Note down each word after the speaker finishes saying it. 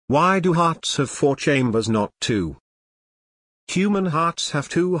Why do hearts have 4 chambers, not 2? Human hearts have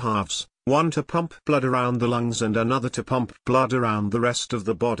 2 halves, one to pump blood around the lungs and another to pump blood around the rest of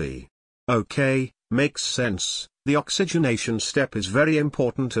the body. Okay, makes sense. The oxygenation step is very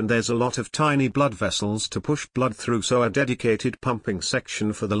important and there's a lot of tiny blood vessels to push blood through, so a dedicated pumping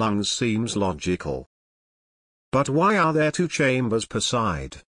section for the lungs seems logical. But why are there 2 chambers per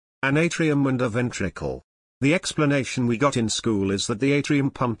side? An atrium and a ventricle. The explanation we got in school is that the atrium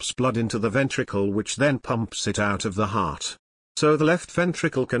pumps blood into the ventricle, which then pumps it out of the heart. So the left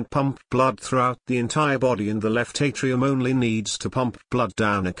ventricle can pump blood throughout the entire body and the left atrium only needs to pump blood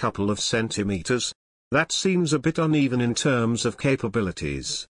down a couple of centimeters. That seems a bit uneven in terms of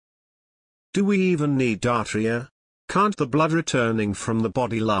capabilities. Do we even need arteria? Can't the blood returning from the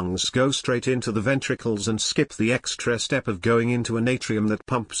body lungs go straight into the ventricles and skip the extra step of going into an atrium that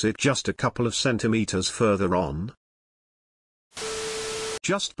pumps it just a couple of centimeters further on?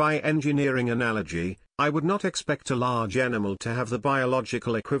 Just by engineering analogy, I would not expect a large animal to have the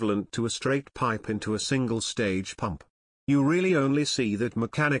biological equivalent to a straight pipe into a single-stage pump. You really only see that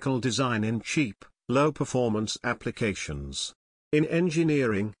mechanical design in cheap, low-performance applications. In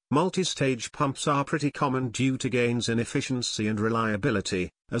engineering, multi-stage pumps are pretty common due to gains in efficiency and reliability,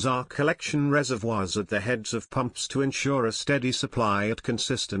 as are collection reservoirs at the heads of pumps to ensure a steady supply at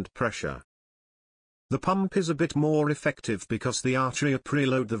consistent pressure. The pump is a bit more effective because the arteria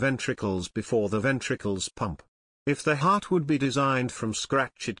preload the ventricles before the ventricles pump. If the heart would be designed from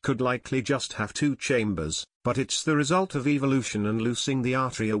scratch, it could likely just have 2 chambers, but it's the result of evolution and loosing the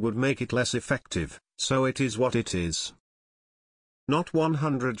arteria would make it less effective, so it is what it is. Not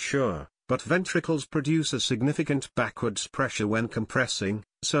 100% sure, but ventricles produce a significant backwards pressure when compressing,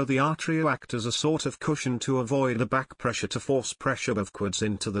 so the arteria act as a sort of cushion to avoid a back pressure to force pressure upwards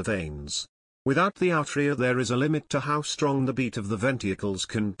into the veins. Without the arteria there is a limit to how strong the beat of the ventricles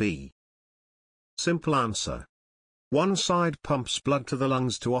can be. Simple answer. One side pumps blood to the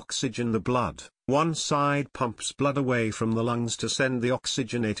lungs to oxygen the blood, one side pumps blood away from the lungs to send the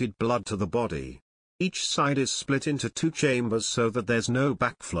oxygenated blood to the body. Each side is split into 2 chambers so that there's no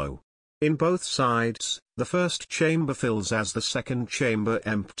backflow. In both sides, the first chamber fills as the second chamber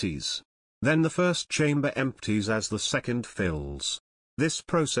empties. Then the first chamber empties as the second fills. This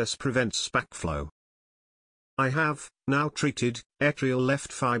process prevents backflow. I have, now treated, atrial left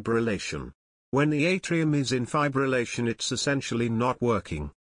fibrillation. When the atrium is in fibrillation, it's essentially not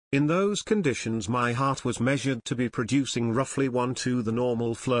working. In those conditions my heart was measured to be producing roughly 1 to the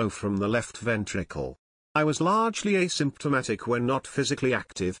normal flow from the left ventricle. I was largely asymptomatic when not physically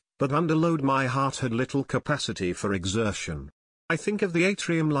active, but under load my heart had little capacity for exertion. I think of the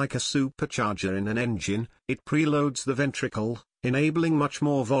atrium like a supercharger in an engine. It preloads the ventricle, enabling much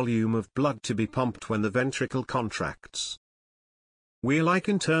more volume of blood to be pumped when the ventricle contracts. We're like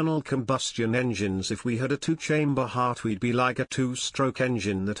internal combustion engines. If we had a 2-chamber heart, we'd be like a 2-stroke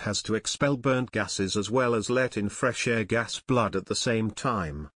engine that has to expel burnt gases as well as let in fresh air gas blood at the same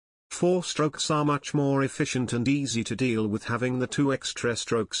time. 4 strokes are much more efficient and easy to deal with having the 2 extra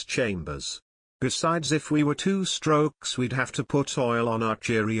strokes chambers. Besides, if we were 2 strokes we'd have to put oil on our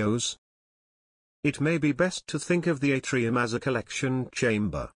Cheerios. It may be best to think of the atrium as a collection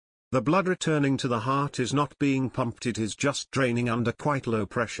chamber. The blood returning to the heart is not being pumped, it is just draining under quite low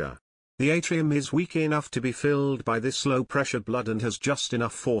pressure. The atrium is weak enough to be filled by this low pressure blood and has just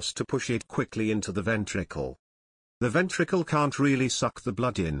enough force to push it quickly into the ventricle. The ventricle can't really suck the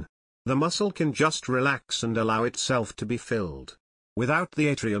blood in. The muscle can just relax and allow itself to be filled. Without the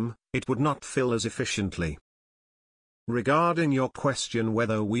atrium, it would not fill as efficiently. Regarding your question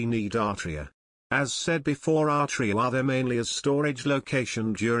whether we need arteria. As said before, arteria are there mainly as storage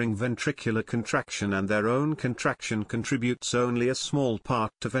location during ventricular contraction, and their own contraction contributes only a small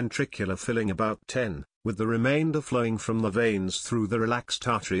part to ventricular filling, about 10, with the remainder flowing from the veins through the relaxed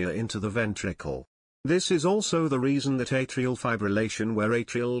arteria into the ventricle. This is also the reason that atrial fibrillation, where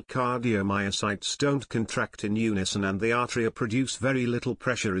atrial cardiomyocytes don't contract in unison and the arteria produce very little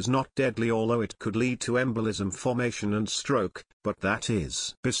pressure, is not deadly, although it could lead to embolism formation and stroke, but that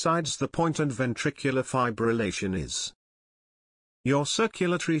is besides the point, and ventricular fibrillation is. Your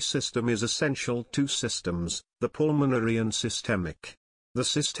circulatory system is essential. 2 systems, the pulmonary and systemic. The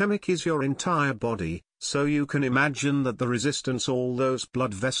systemic is your entire body, so you can imagine that the resistance all those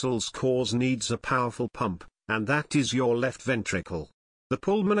blood vessels cause needs a powerful pump, and that is your left ventricle. The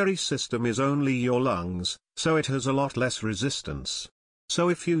pulmonary system is only your lungs, so it has a lot less resistance. So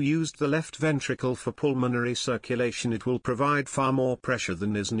if you used the left ventricle for pulmonary circulation, it will provide far more pressure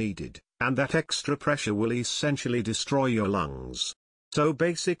than is needed, and that extra pressure will essentially destroy your lungs. So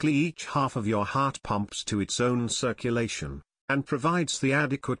basically each half of your heart pumps to its own circulation, and provides the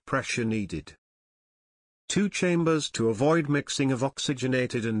adequate pressure needed. 2 chambers to avoid mixing of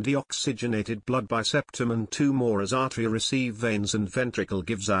oxygenated and deoxygenated blood by septum, and 2 more as atria receive veins and ventricle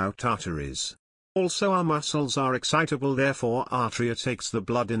gives out arteries. Also our muscles are excitable, therefore atria takes the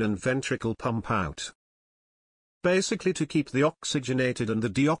blood in and ventricle pump out. Basically to keep the oxygenated and the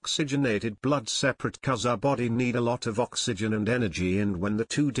deoxygenated blood separate, cause our body need a lot of oxygen and energy, and when the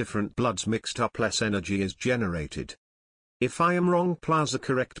 2 different bloods mixed up less energy is generated. If I am wrong, Plaza,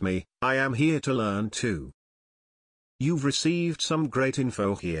 correct me, I am here to learn too. You've received some great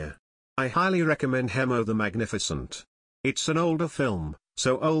info here. I highly recommend Hemo the Magnificent. It's an older film,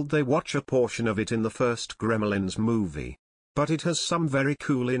 so old they watch a portion of it in the first Gremlins movie. But it has some very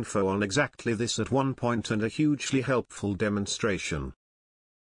cool info on exactly this at one point and a hugely helpful demonstration.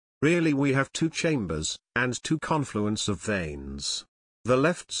 Really, we have 2 chambers, and 2 confluence of veins. The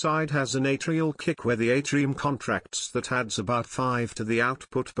left side has an atrial kick where the atrium contracts, that adds about 5 to the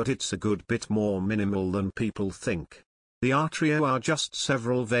output, but it's a good bit more minimal than people think. The atria are just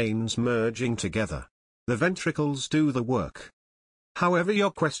several veins merging together. The ventricles do the work. However, your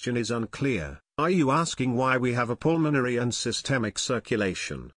question is unclear. Are you asking why we have a pulmonary and systemic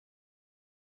circulation?